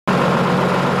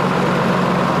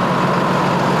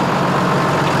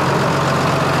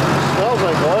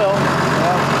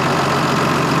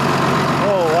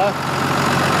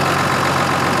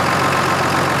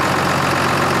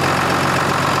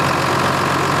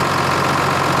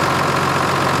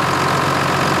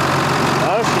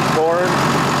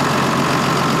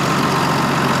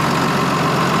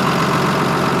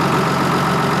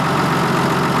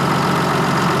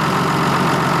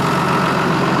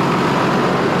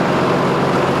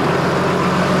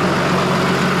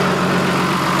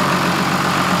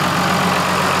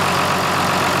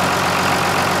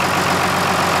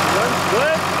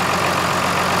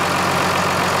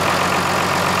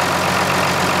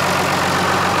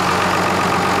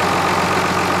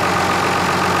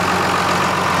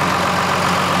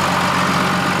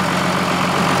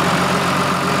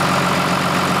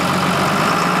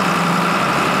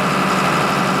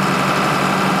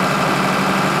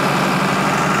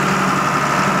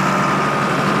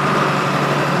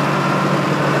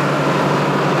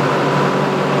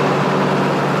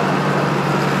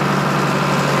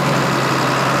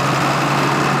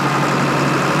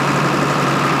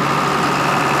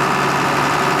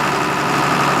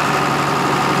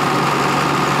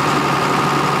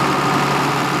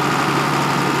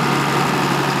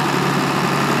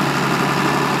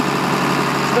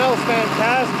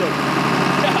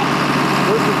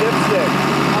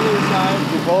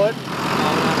pull it?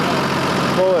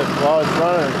 Pull it while it's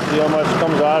running. See how much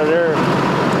comes out of there.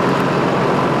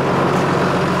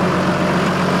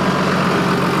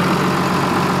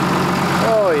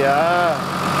 Oh yeah.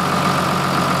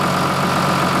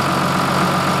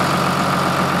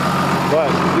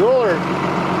 What? Fuel or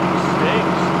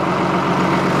stinks?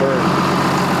 Burn.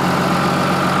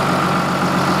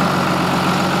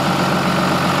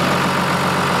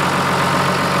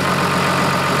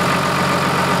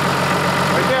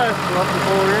 Right there. We'll have to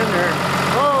pull her in there.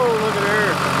 Oh, look at her.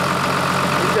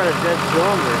 He's got a dead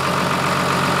cylinder.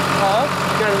 Huh?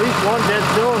 He's got at least one dead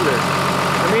cylinder.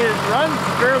 I mean, it runs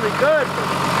fairly good.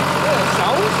 Yeah, it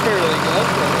sounds fairly good.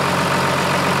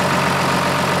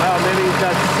 Well, maybe he's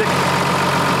got six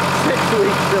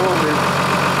weak cylinders.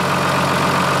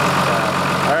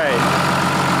 All right.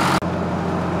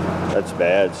 That's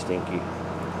bad, Stinky.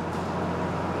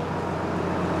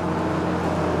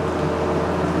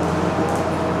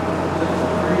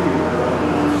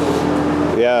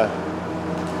 Yeah.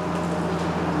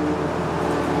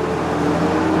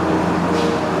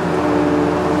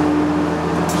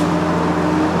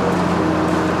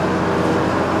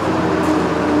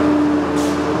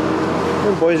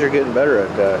 The boys are getting better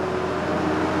at that.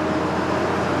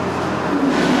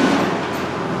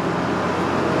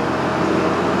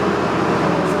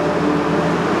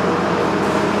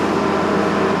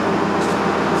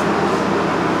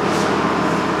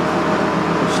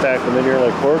 Stack them in here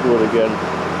like cordwood again.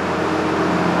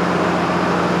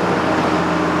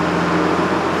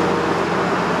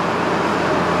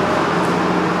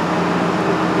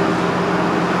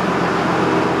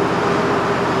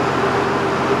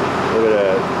 Look at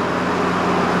that.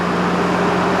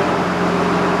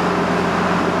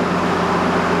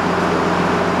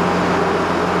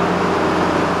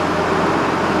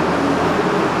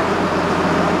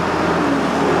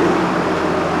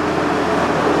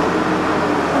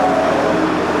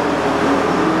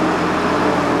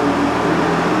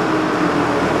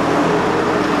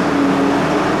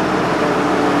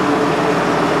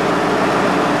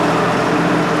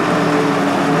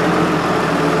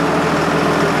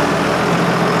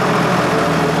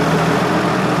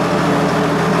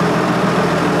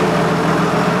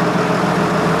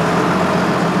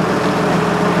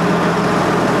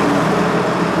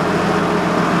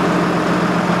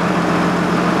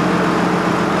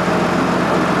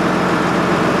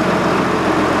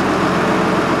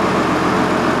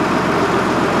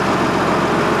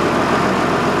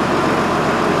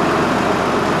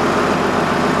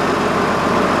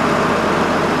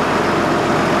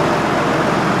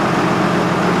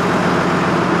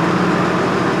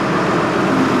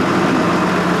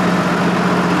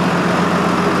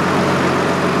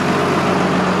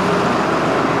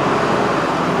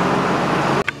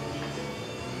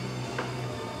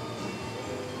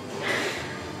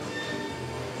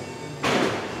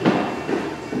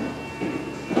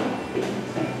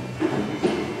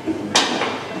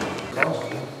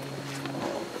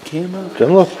 Came out.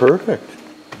 Doesn't look perfect.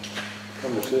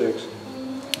 Number 6.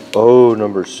 Oh,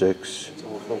 number 6. It's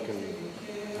all fucking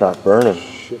Not burning.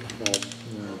 shit hot,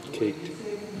 caked.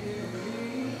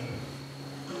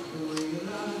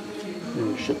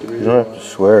 You shit the You don't have to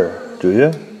swear, do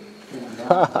you?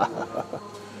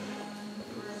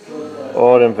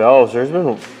 Oh, them valves. There's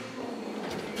been.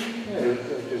 Yeah,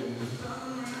 just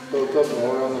built up and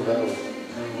oil on the valve.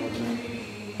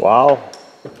 Wow.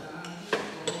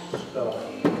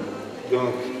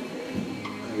 Gunk, I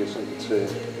guess I could say.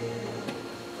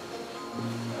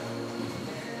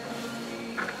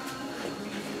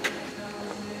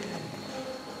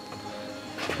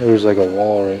 There's like a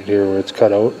wall right here where it's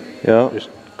cut out. Yeah. Just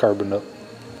carboned up.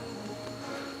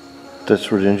 That's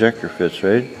where the injector fits,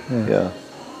 right? Yeah.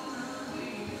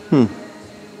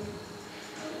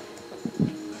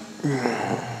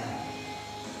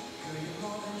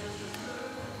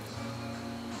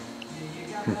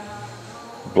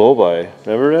 Blow by.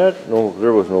 Remember that? No,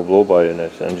 there was no blow by in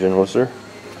this engine, was there?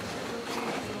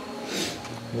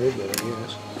 Maybe, I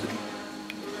guess.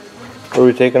 What are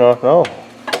we taking off now?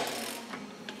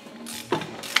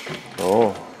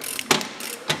 Oh.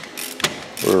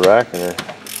 We're racking her.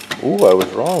 Ooh, I was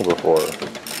wrong before.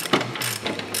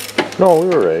 No, we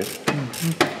were right.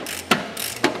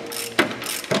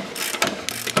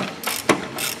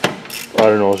 I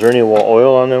don't know, is there any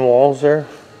oil on them walls there?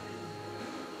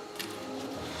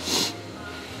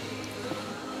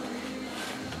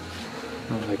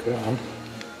 Not like that one.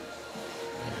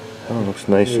 That looks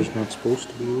nice. There's not supposed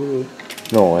to be, really.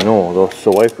 No, I know. Those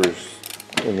the wipers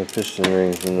and the piston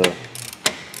rings and the.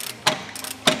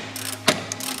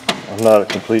 I'm not a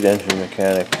complete engine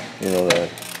mechanic, you know that.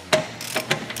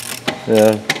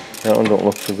 Yeah, that one don't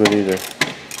look so good either.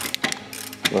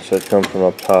 Unless that come from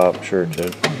up top, sure it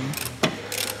did.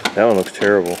 That one looks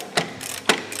terrible.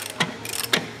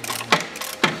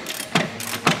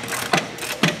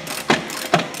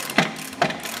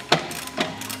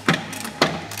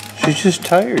 She's just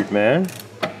tired, man.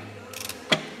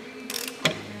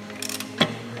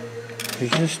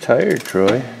 She's just tired,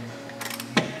 Troy.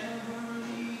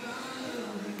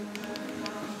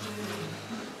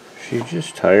 She's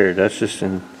just tired. That's just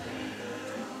in...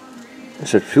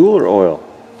 Is it fuel or oil?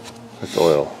 It's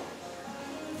oil.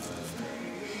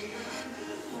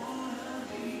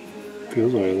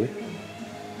 Feels oily.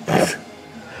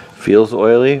 Feels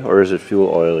oily, or is it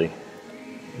fuel oily?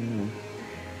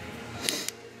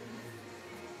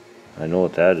 I know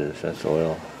what that is. That's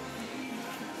oil.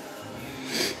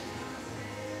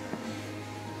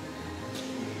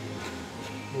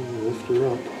 Lift her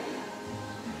up.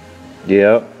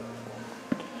 Yeah.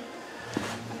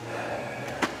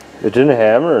 It didn't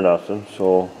hammer or nothing,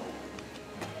 so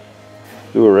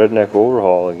do a redneck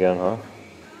overhaul again, huh?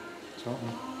 Something.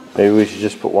 Maybe we should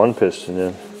just put one piston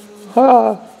in.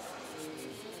 Ha!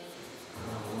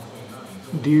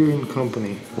 Deere and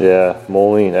Company. Yeah,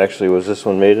 Moline. Actually, was this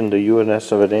one made into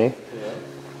UNS of an A?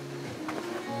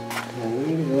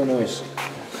 Moline, Illinois.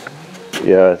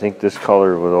 Yeah, I think this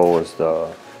color was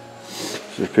the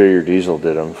Superior Diesel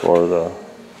did them for the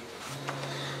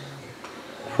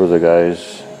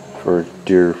guys for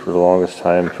Deere for the longest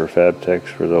time, for Fabtex,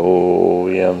 for the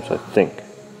OEMs, I think.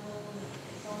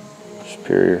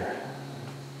 Superior.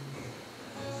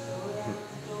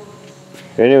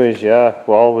 Anyways, yeah,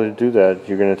 while we do that,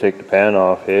 you're going to take the pan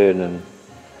off, hey, and then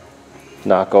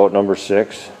knock out number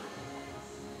 6.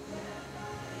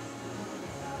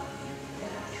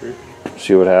 Sure.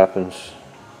 See what happens.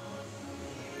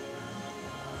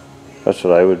 That's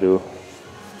what I would do.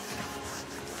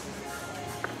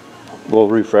 Little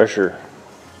refresher.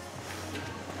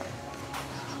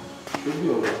 Should be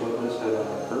able to put this head on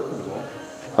that Perkins,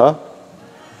 Huh?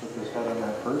 Put this head on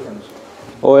that Perkins.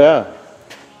 Oh yeah.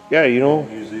 Yeah, you know,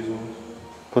 Use these ones.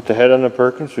 put the head on the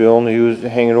Perkins. We only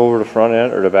hang it over the front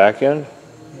end or the back end.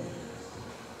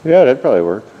 Yeah, that'd probably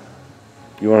work.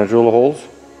 You want to drill the holes?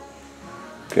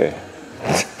 Okay.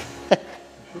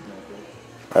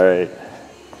 All right.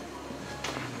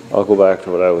 I'll go back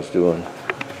to what I was doing.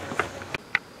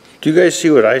 Do you guys see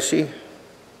what I see?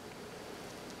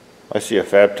 I see a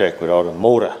Fabtech without a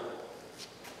motor.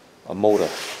 A motor.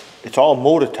 It's all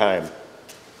motor time.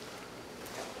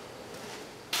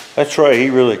 That's right, he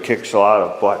really kicks a lot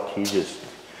of butt.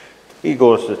 He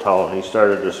goes to town. He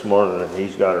started this morning and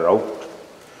he's got her out.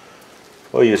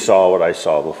 Well, you saw what I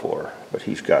saw before, but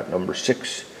he's got number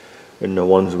 6 and the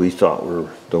ones we thought were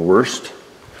the worst.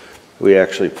 We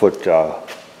actually put,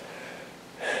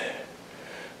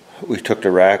 we took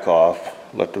the rack off,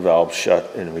 let the valve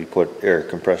shut, and we put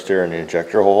compressed air in the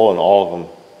injector hole, and all of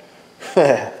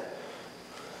them.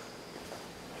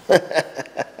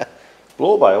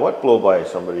 Blow by, what blow by?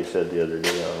 Somebody said the other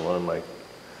day on one of my.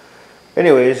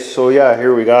 Anyways, so yeah,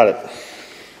 here we got it.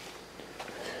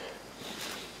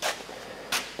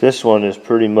 This one is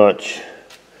pretty much.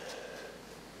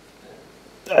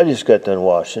 I just got done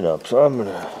washing up, so I'm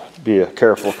gonna be a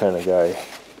careful kind of guy.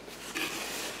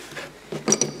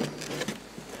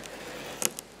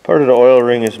 Part of the oil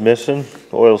ring is missing,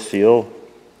 oil seal.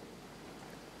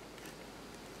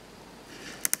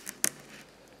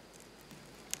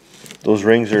 Those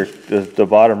rings are, the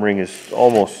bottom ring is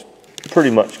almost pretty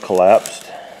much collapsed.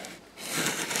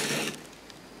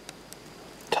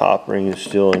 Top ring is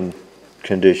still in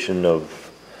condition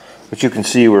of, but you can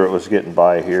see where it was getting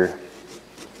by here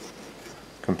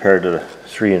compared to the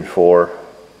 3 and 4,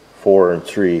 4 and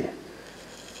 3.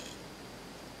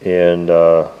 And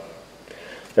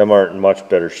them aren't in much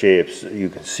better shapes. You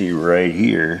can see right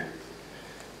here.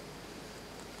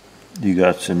 You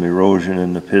got some erosion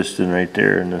in the piston right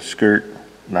there in the skirt.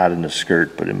 Not in the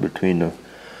skirt, but in between the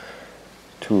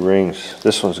 2 rings.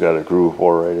 This one's got a groove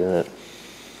hole right in it.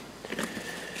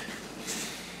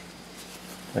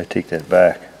 I take that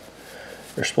back.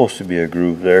 There's supposed to be a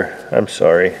groove there. I'm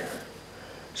sorry.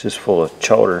 It's just full of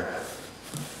chowder.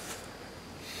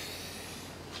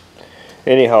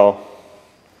 Anyhow,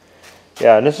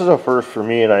 yeah, and this is a first for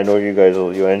me, and I know you guys,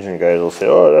 you engine guys will say,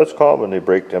 oh, that's common. They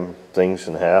break them things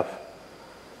in half.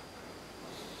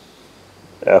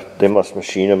 They must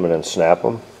machine them and then snap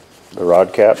them, the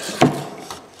rod caps.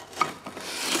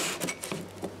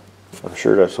 I'm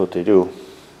sure that's what they do.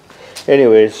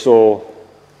 Anyways, so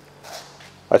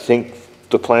I think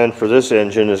the plan for this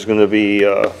engine is going to be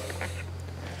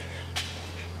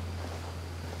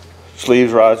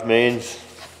sleeves, rods, mains,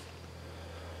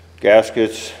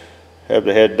 gaskets, have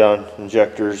the head done,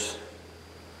 injectors,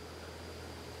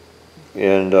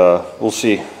 and we'll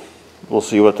see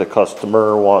what the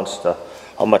customer wants to,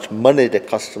 how much money the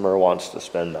customer wants to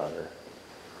spend on her.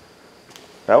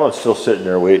 That one's still sitting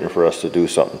there waiting for us to do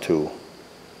something too.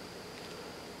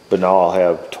 But now I'll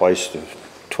have twice the,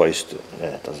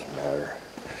 it doesn't matter.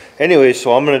 Anyway, so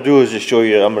what I'm gonna do is just show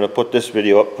you, I'm gonna put this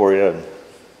video up for you,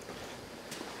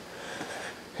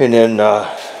 and then,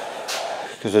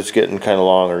 cause it's getting kinda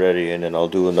long already, and then I'll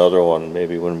do another one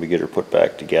maybe when we get her put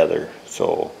back together.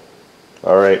 So,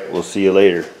 alright, we'll see you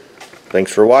later.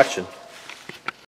 Thanks for watching.